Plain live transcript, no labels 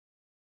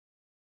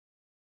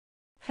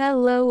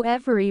Hello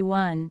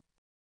everyone.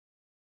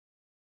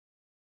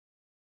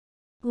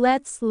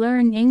 Let's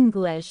learn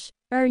English.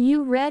 Are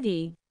you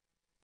ready?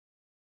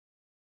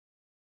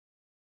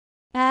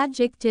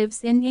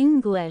 Adjectives in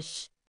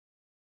English.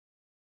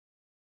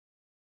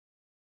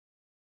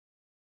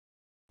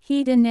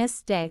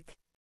 Hedonistic.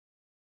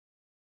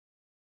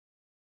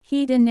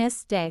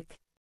 Hedonistic.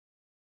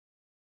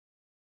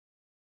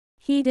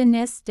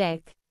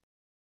 Hedonistic.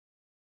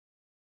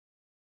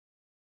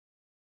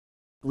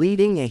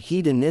 Leading a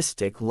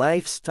hedonistic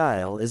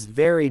lifestyle is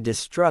very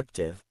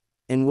destructive,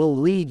 and will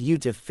lead you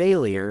to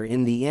failure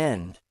in the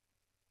end.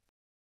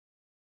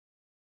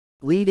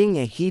 Leading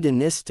a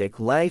hedonistic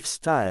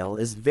lifestyle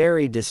is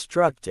very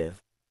destructive,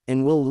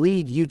 and will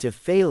lead you to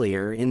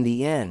failure in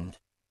the end.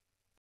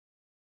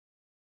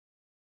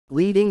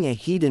 Leading a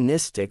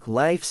hedonistic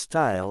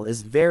lifestyle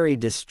is very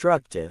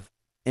destructive,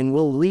 and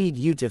will lead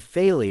you to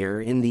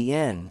failure in the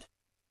end.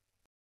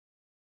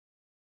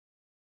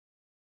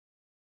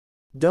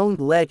 Don't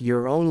let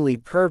your only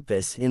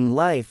purpose in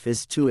life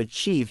is to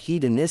achieve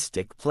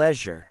hedonistic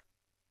pleasure.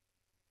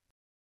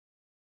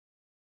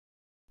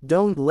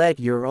 Don't let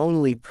your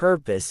only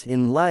purpose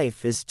in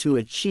life is to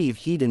achieve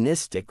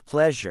hedonistic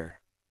pleasure.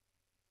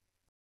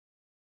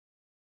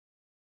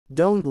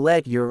 Don't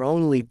let your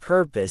only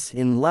purpose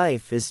in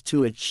life is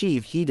to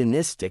achieve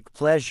hedonistic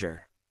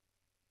pleasure.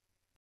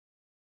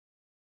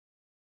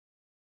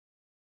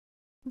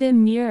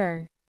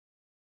 Demure.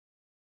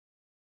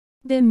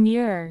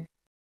 Demure.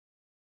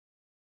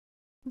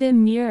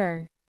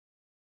 Demure.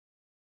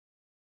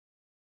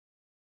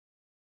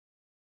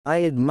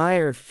 I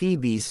admire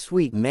Phoebe's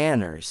sweet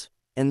manners,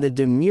 and the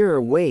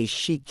demure way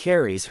she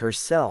carries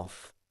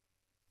herself.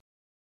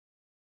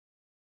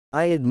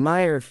 I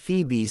admire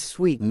Phoebe's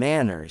sweet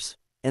manners,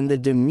 and the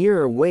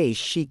demure way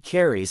she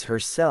carries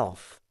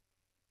herself.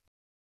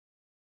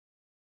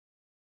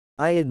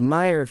 I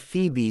admire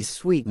Phoebe's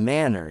sweet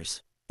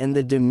manners, and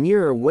the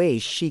demure way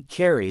she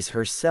carries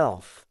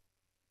herself.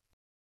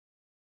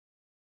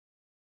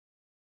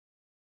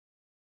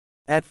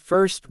 At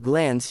first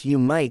glance you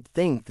might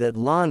think that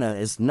Lana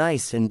is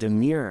nice and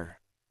demure.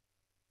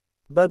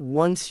 But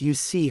once you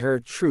see her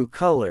true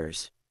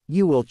colors,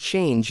 you will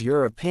change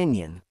your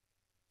opinion.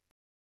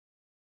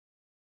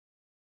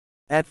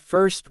 At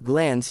first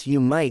glance you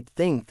might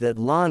think that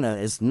Lana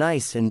is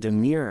nice and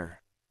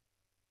demure.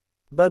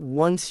 But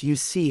once you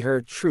see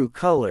her true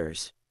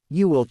colors,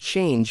 you will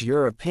change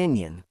your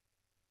opinion.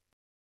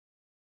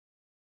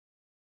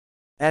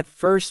 At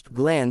first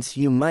glance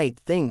you might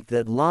think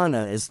that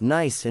Lana is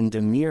nice and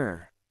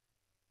demure.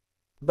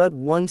 But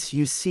once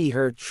you see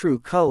her true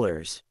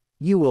colors,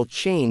 you will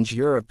change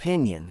your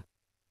opinion.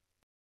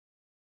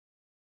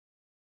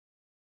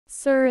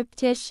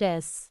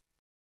 Surreptitious.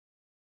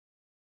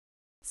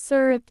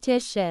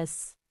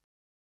 Surreptitious.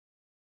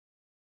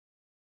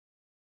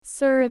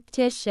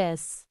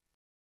 Surreptitious.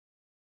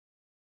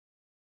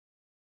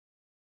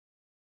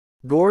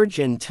 Gorge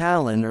and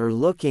Talon are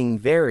looking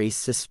very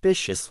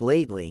suspicious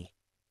lately.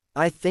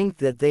 I think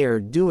that they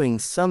are doing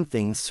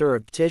something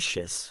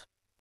surreptitious.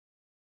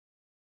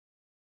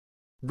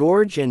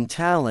 Gorge and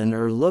Talon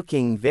are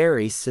looking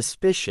very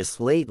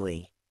suspicious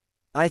lately.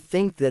 I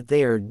think that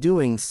they are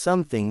doing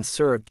something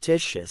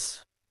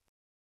surreptitious.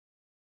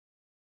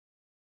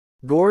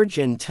 Gorge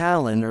and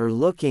Talon are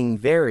looking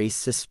very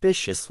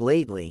suspicious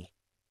lately.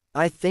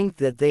 I think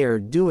that they are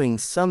doing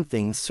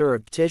something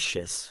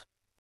surreptitious.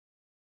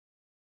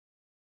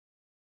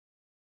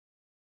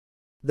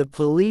 The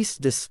police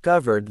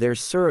discovered their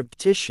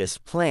surreptitious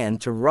plan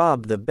to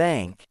rob the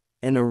bank,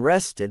 and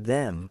arrested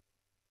them.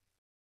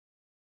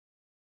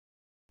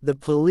 The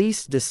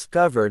police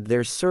discovered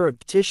their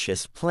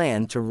surreptitious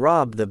plan to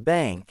rob the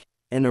bank,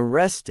 and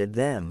arrested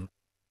them.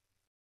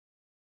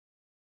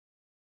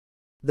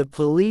 The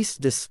police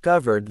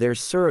discovered their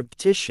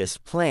surreptitious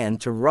plan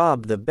to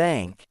rob the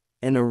bank,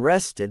 and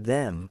arrested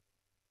them.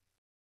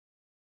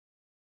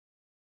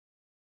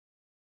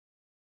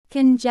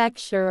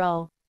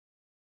 Conjectural.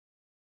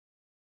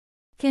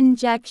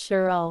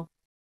 Conjectural.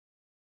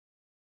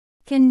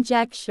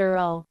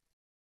 Conjectural.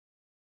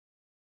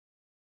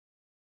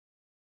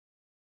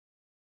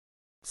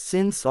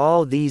 Since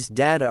all these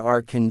data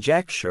are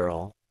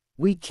conjectural,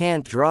 we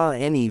can't draw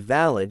any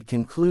valid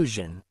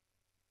conclusion.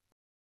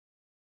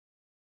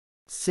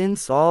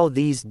 Since all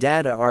these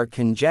data are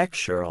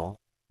conjectural,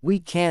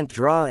 we can't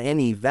draw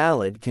any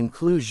valid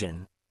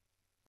conclusion.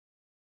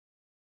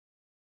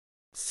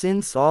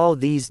 Since all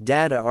these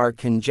data are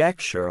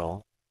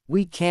conjectural,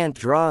 we can't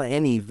draw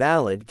any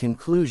valid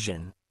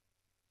conclusion.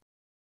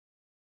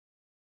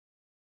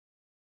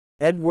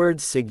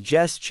 Edward's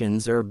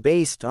suggestions are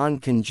based on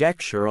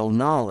conjectural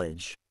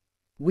knowledge.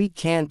 We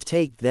can't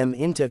take them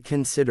into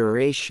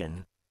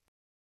consideration.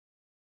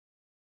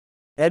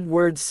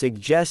 Edward's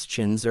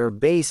suggestions are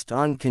based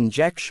on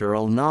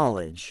conjectural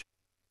knowledge.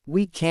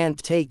 We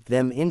can't take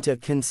them into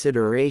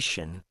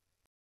consideration.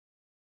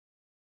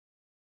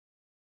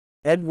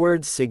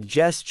 Edward's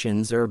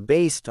suggestions are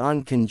based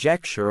on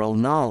conjectural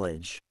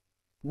knowledge.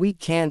 We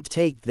can't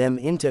take them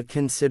into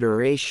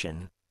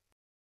consideration.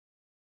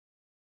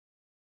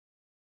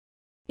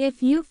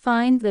 If you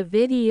find the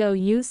video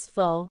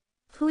useful,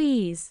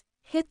 please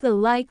hit the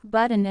like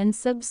button and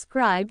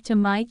subscribe to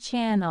my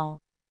channel.